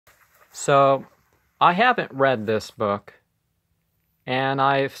So, I haven't read this book, and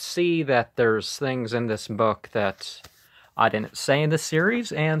I see that there's things in this book that I didn't say in the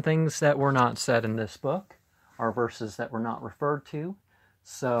series, and things that were not said in this book, or verses that were not referred to.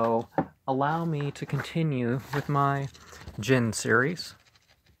 So, allow me to continue with my Jinn series.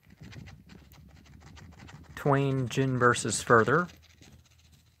 Twain Jinn verses further,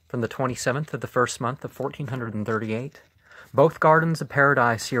 from the 27th of the first month of 1438. Both gardens of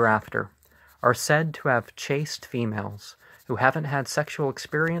paradise hereafter are said to have chaste females who haven't had sexual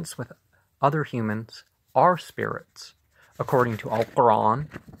experience with other humans or spirits, according to Qur'an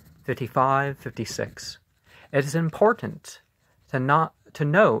 55:56. It is important to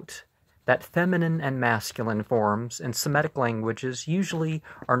note that feminine and masculine forms in Semitic languages usually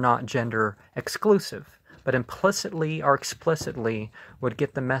are not gender exclusive, but implicitly or explicitly would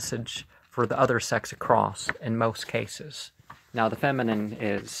get the message for the other sex across in most cases. Now, the feminine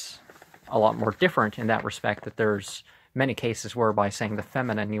is a lot more different in that respect, that there's many cases where by saying the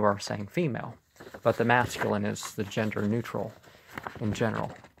feminine you are saying female, but the masculine is the gender neutral in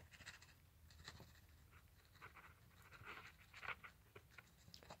general.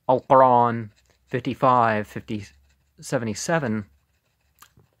 Al-Qur'an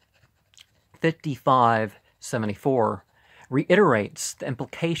 55:74 reiterates the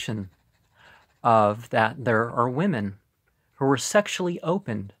implication of that there are women who were sexually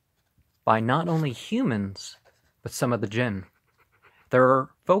opened by not only humans, but some of the jinn. There are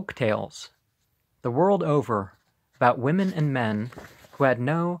folk tales the world over about women and men who had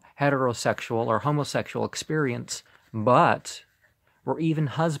no heterosexual or homosexual experience, but were even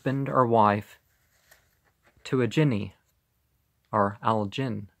husband or wife to a jinni, or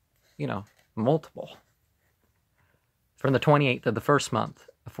al-jinn, multiple. From the 28th of the first month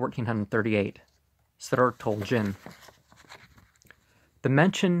of 1438, Suratul Jinn. The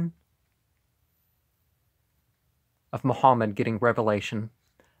mention of Muhammad getting revelation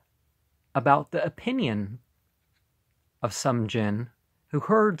about the opinion of some jinn who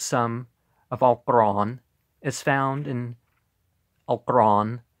heard some of Al-Qur'an is found in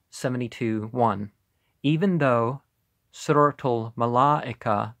Al-Qur'an 72:1. Even though Suratul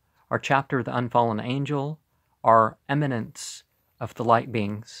Malaika, or chapter of the unfallen angel, or eminence of the light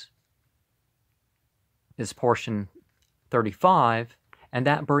beings, is portion 35, and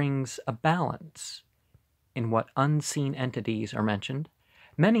that brings a balance in what unseen entities are mentioned.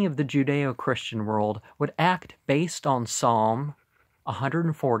 Many of the Judeo-Christian world would act based on Psalm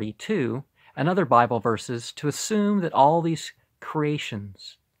 142 and other Bible verses to assume that all these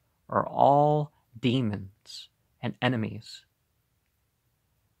creations are all demons and enemies.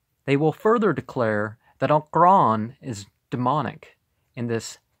 They will further declare that Al-Qur'an is demonic in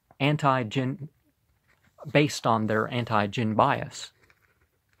this anti-jinn, based on their anti-jinn bias.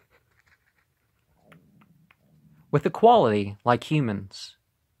 With a quality like humans,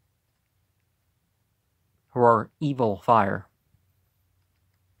 who are evil fire,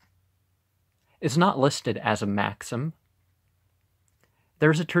 is not listed as a maxim.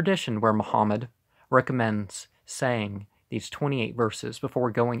 There's a tradition where Muhammad recommends saying these 28 verses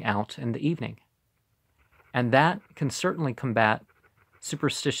before going out in the evening, and that can certainly combat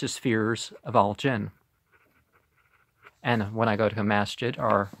superstitious fears of al-jinn. And when I go to a masjid,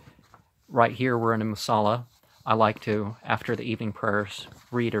 or right here we're in a musalla, I like to, after the evening prayers,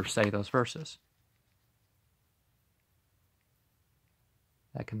 read or say those verses.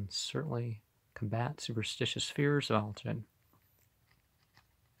 That can certainly combat superstitious fears of al-jinn.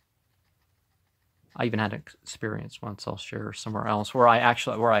 I even had an experience once I'll share somewhere else where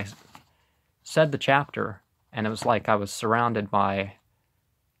I said the chapter, and it was like I was surrounded by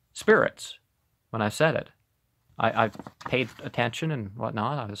spirits when I said it. I paid attention and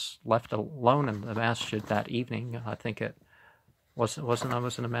whatnot. I was left alone in the masjid that evening. I think it wasn't I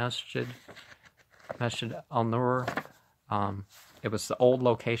was in a masjid al-Nur. It was the old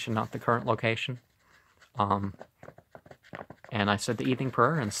location, not the current location. And I said the evening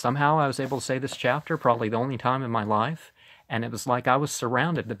prayer, and somehow I was able to say this chapter, probably the only time in my life, and it was like I was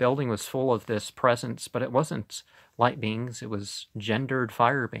surrounded. The building was full of this presence, but it wasn't light beings, it was gendered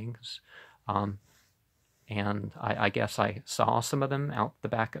fire beings. And I guess I saw some of them out the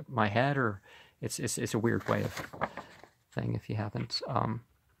back of my head, or it's a weird way of thing if you haven't.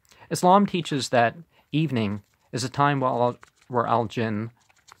 Islam teaches that evening is a time where al-jinn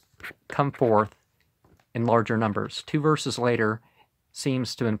come forth in larger numbers. 2 verses later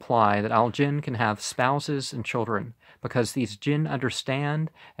seems to imply that al-jinn can have spouses and children, because these jinn understand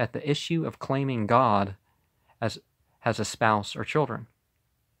that the issue of claiming God as a spouse or children.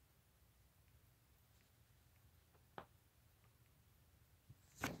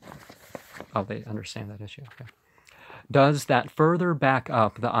 Oh, they understand that issue. Okay. Does that further back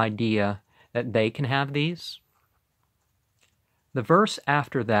up the idea that they can have these? The verse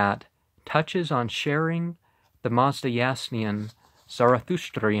after that touches on sharing the Mazdayastian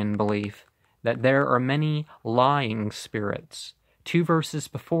Zarathustrian belief that there are many lying spirits. 2 verses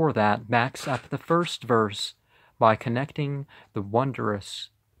before that backs up the first verse by connecting the wondrous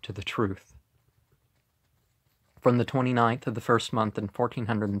to the truth. From the 29th of the first month in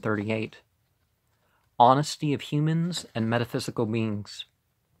 1438, honesty of humans and metaphysical beings.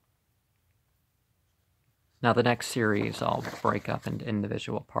 Now the next series I'll break up into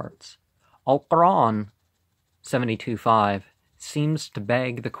individual parts. Al-Qur'an 72:5 seems to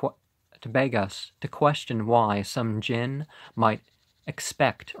beg us to question why some jinn might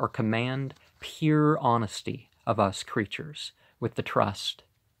expect or command pure honesty of us creatures with the trust,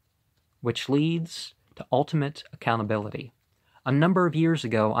 which leads to ultimate accountability. A number of years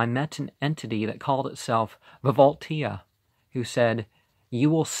ago, I met an entity that called itself Vivaltia, who said,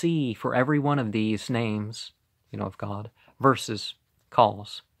 "You will see for every one of these names, of God, verses,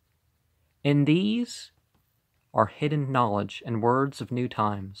 calls. In these are hidden knowledge and words of new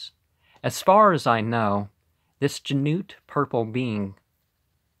times. As far as I know, this Janute purple being,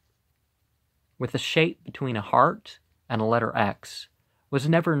 with a shape between a heart and a letter X, was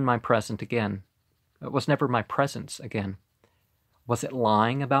never in my presence again. It was never my presence again. Was it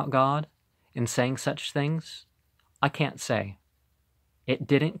lying about God in saying such things? I can't say. It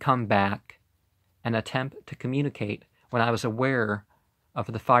didn't come back and attempt to communicate when I was aware of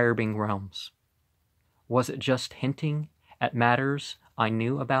the fire-being realms. Was it just hinting at matters I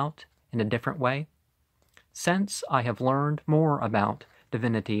knew about in a different way? Since I have learned more about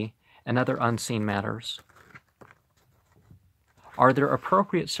divinity and other unseen matters, are there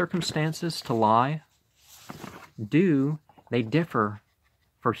appropriate circumstances to lie? Do they differ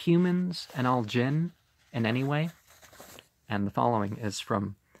for humans and all jinn in any way? And the following is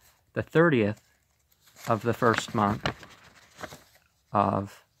from the 30th of the first month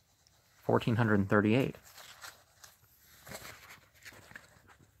of 1438.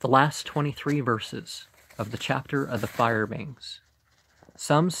 The last 23 verses of the chapter of the fire beings.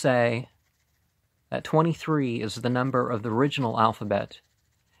 Some say that 23 is the number of the original alphabet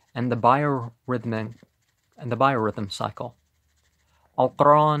and the biorhythm cycle.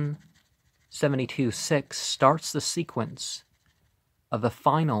 Al-Qur'an 72:6 starts the sequence of the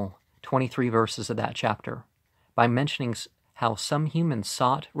final 23 verses of that chapter by mentioning how some humans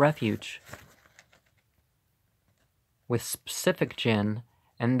sought refuge with specific jinn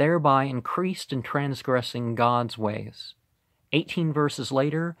and thereby increased in transgressing God's ways. 18 verses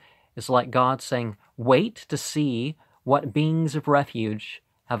later is like God saying, wait to see what beings of refuge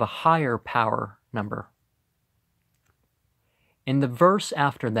have a higher power number. In the verse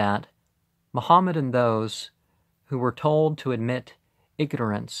after that, Muhammad and those who were told to admit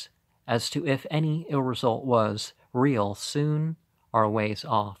ignorance as to if any ill result was real soon are a ways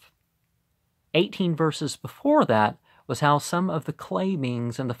off. 18 verses before that was how some of the clay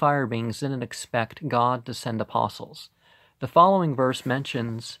beings and the fire beings didn't expect God to send apostles. The following verse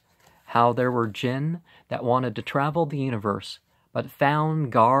mentions how there were jinn that wanted to travel the universe, but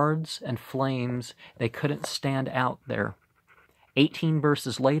found guards and flames they couldn't stand out there. 18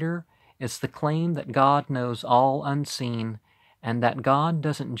 verses later is the claim that God knows all unseen and that God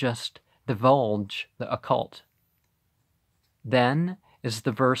doesn't just divulge the occult. Then is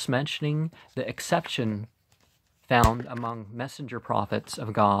the verse mentioning the exception found among messenger prophets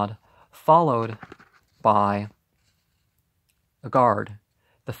of God, followed by a guard.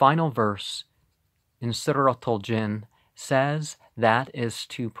 The final verse in Suratul Jinn says that is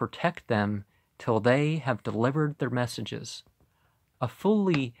to protect them till they have delivered their messages. A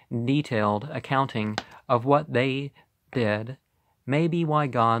fully detailed accounting of what they did may be why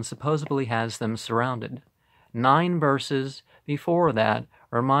God supposedly has them surrounded. 9 verses before that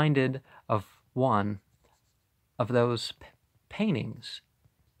reminded of one of those paintings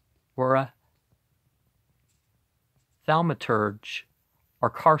where a thaumaturge or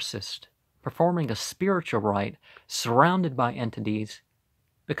carcist performing a spiritual rite surrounded by entities,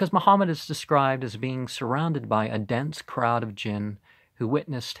 because Muhammad is described as being surrounded by a dense crowd of jinn who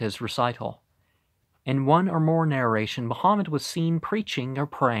witnessed his recital. In one or more narration, Muhammad was seen preaching or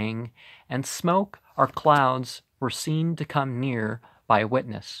praying, and smoke or clouds were seen to come near by a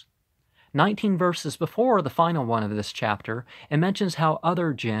witness. 19 verses before the final one of this chapter, it mentions how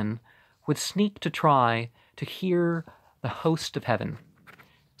other jinn would sneak to try to hear the host of heaven.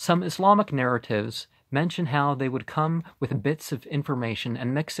 Some Islamic narratives mention how they would come with bits of information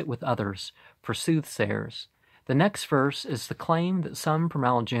and mix it with others for soothsayers. The next verse is the claim that some from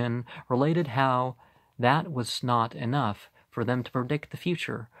al-Jinn related how that was not enough for them to predict the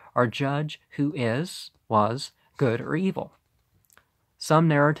future or judge who was good or evil. Some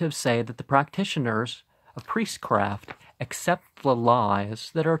narratives say that the practitioners of priestcraft accept the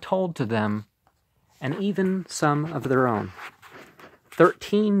lies that are told to them, and even some of their own.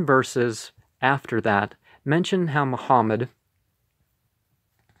 13 verses after that mention how Muhammad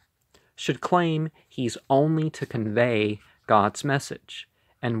should claim he's only to convey God's message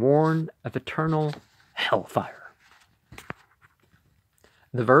and warn of eternal hellfire.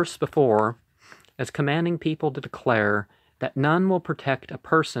 The verse before is commanding people to declare that none will protect a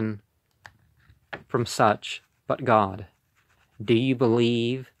person from such but God. Do you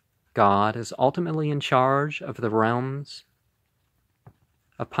believe God is ultimately in charge of the realms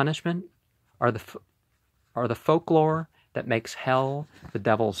of punishment, or the folklore that makes hell the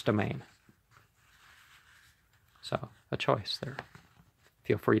devil's domain? So, a choice there.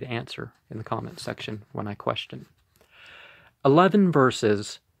 Feel free to answer in the comments section when I question. 11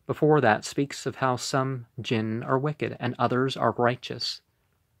 verses before that speaks of how some jinn are wicked and others are righteous.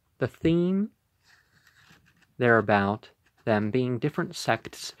 The theme there about them being different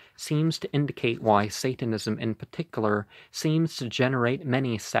sects seems to indicate why Satanism in particular seems to generate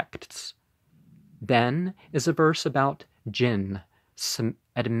many sects. Then is a verse about jinn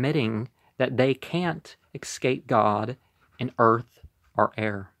admitting that they can't escape God in earth or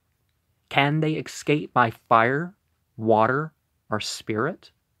air. Can they escape by fire, water, or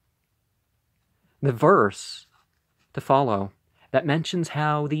spirit? The verse to follow that mentions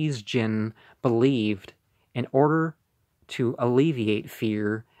how these jinn believed in order to alleviate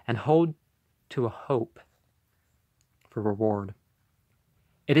fear and hold to a hope for reward.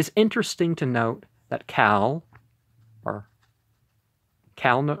 It is interesting to note that Kal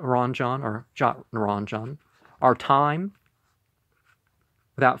Naranjan, or Jat Naranjan, our time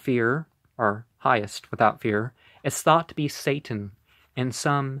without fear, or highest without fear, is thought to be Satan in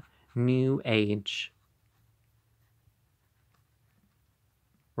some New Age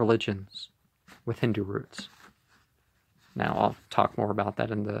religions with Hindu roots. Now, I'll talk more about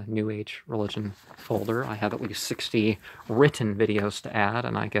that in the New Age religion folder. I have at least 60 written videos to add,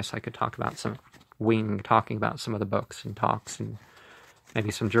 and I guess I could talk about talking about some of the books and talks and maybe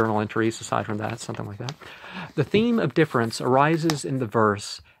some journal entries aside from that, something like that. The theme of difference arises in the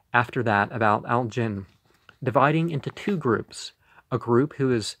verse after that about al-Jinn, dividing into two groups, a group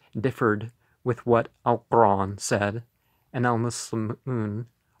who is differed with what al-Qur'an said, and al-Muslimun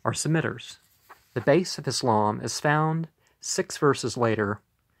are submitters. The base of Islam is found 6 verses later,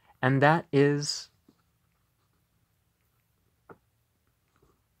 and that is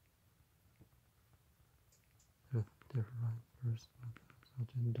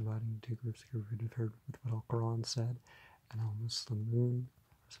dividing two groups who differed with what al-Qur'an said, and al-Muslimun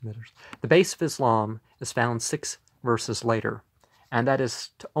submitters. The base of Islam is found 6 verses later, and that is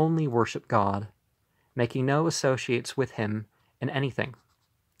to only worship God, making no associates with him in anything.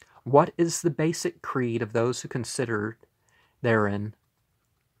 What is the basic creed of those who considered therein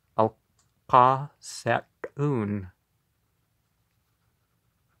al-Qasatun?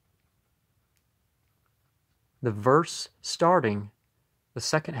 The verse starting the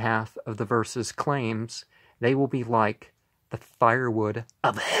second half of the verses claims they will be like the firewood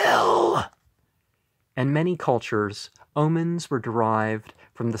of hell. In many cultures, omens were derived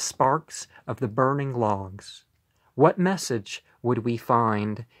from the sparks of the burning logs. What message would we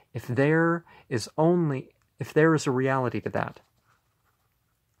find if there is a reality to that?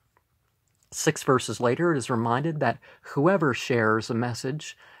 6 verses later, it is reminded that whoever shares a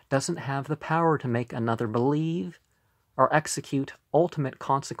message doesn't have the power to make another believe or execute ultimate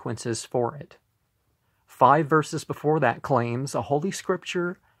consequences for it. 5 verses before that claims a holy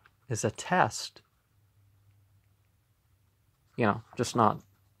scripture is a test. Just not,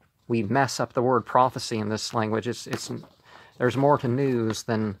 we mess up the word prophecy in this language. There's more to news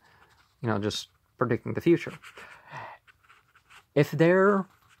than, just predicting the future. If there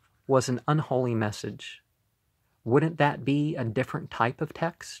was an unholy message, wouldn't that be a different type of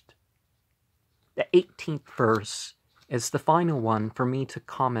text? The 18th verse is the final one for me to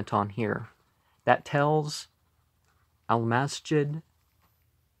comment on here. That tells al-masajid,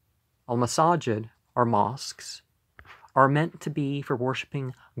 or mosques, are meant to be for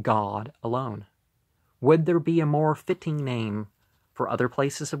worshiping God alone. Would there be a more fitting name for other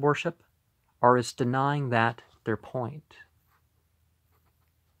places of worship, or is denying that their point?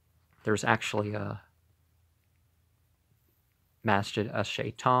 There's actually a Masjid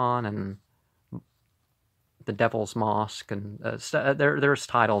Ash-Shaitan and the Devil's Mosque, and there's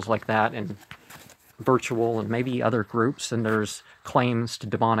titles like that in virtual and maybe other groups, and there's claims to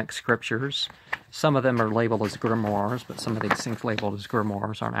demonic scriptures. Some of them are labeled as grimoires, but some of these things labeled as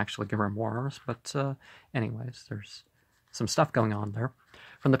grimoires aren't actually grimoires. But anyways, there's some stuff going on there.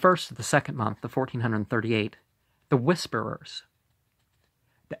 From the first to the second month of 1438, the Whisperers.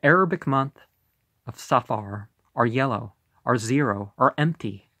 The Arabic month of Safar, or yellow, or zero, or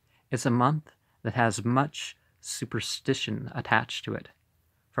empty, is a month that has much superstition attached to it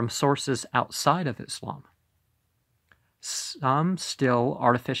from sources outside of Islam. Some still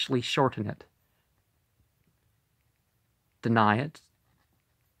artificially shorten it, deny it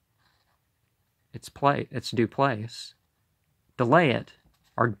its due place, delay it,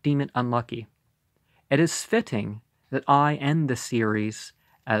 or deem it unlucky. It is fitting that I end the series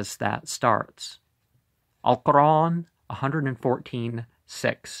as that starts. Al-Qur'an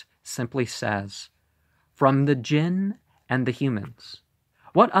 114:6 simply says, "From the Jinn and the humans."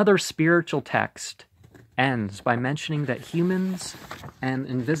 What other spiritual text ends by mentioning that humans and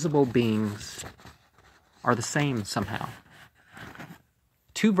invisible beings are the same somehow?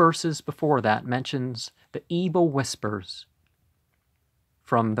 2 verses before that mentions the evil whispers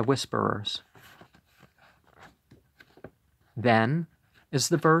from the Whisperers. Then is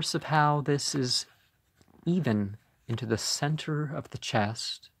the verse of how this is even into the center of the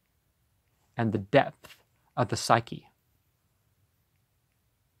chest and the depth of the psyche.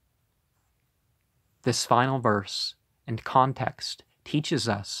 This final verse and context teaches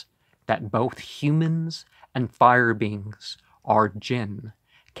us that both humans and fire beings are jinn,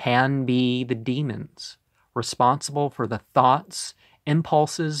 can be the demons responsible for the thoughts,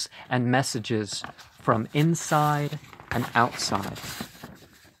 impulses, and messages from inside and outside.